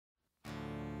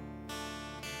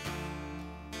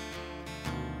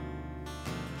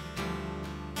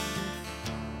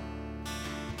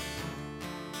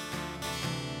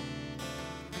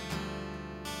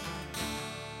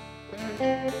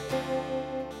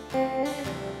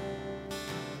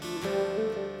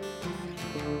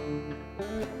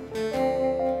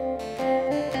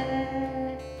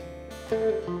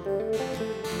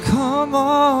Come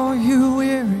all you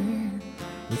weary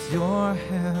with your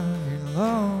heavy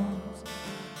loads,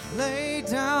 lay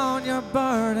down your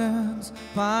burdens,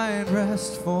 find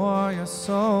rest for your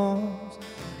souls.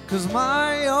 'Cause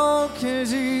my yoke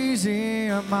is easy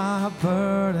and my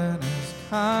burden is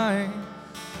kind.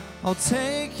 I'll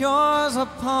take yours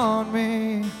upon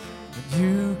me and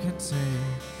you can take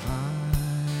mine.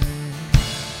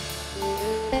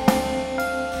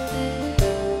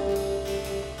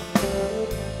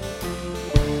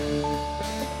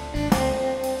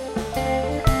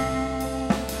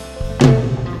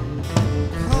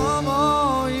 Come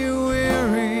all you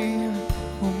weary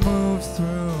who move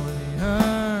through the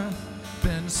earth,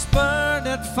 been spurned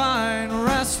at fine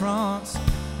restaurants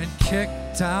and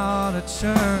kicked out of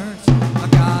church. I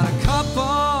got a couple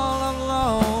of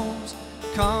loaves,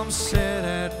 come sit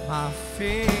at my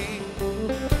feet.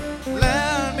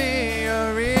 Lend me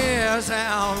your ears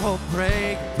and we'll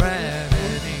break bread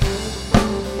and eat.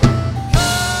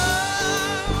 Come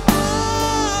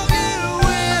all you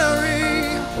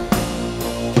weary,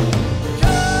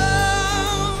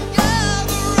 come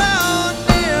gather round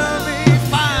near me,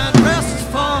 find rest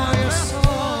for your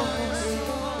souls.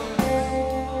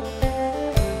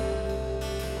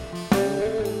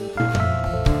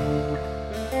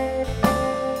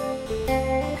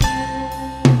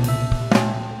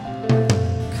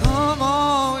 Come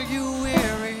all you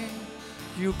weary,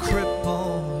 you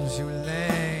cripples, you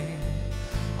lame,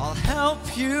 I'll help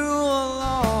you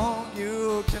along,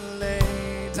 you can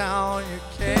lay down your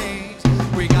cage.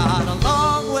 We got a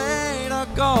long way to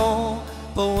go,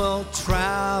 but we'll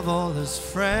travel as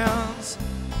friends.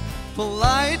 The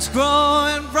light's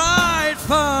growing bright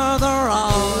further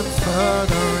on,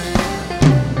 further in.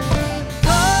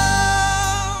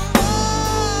 Come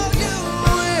all you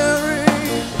weary,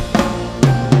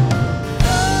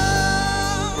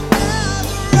 come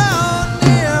gather round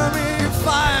near me,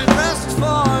 find rest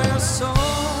for your soul.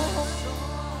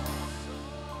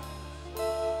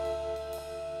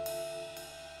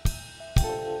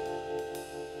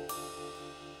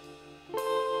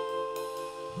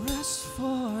 Rest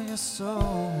for your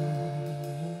soul.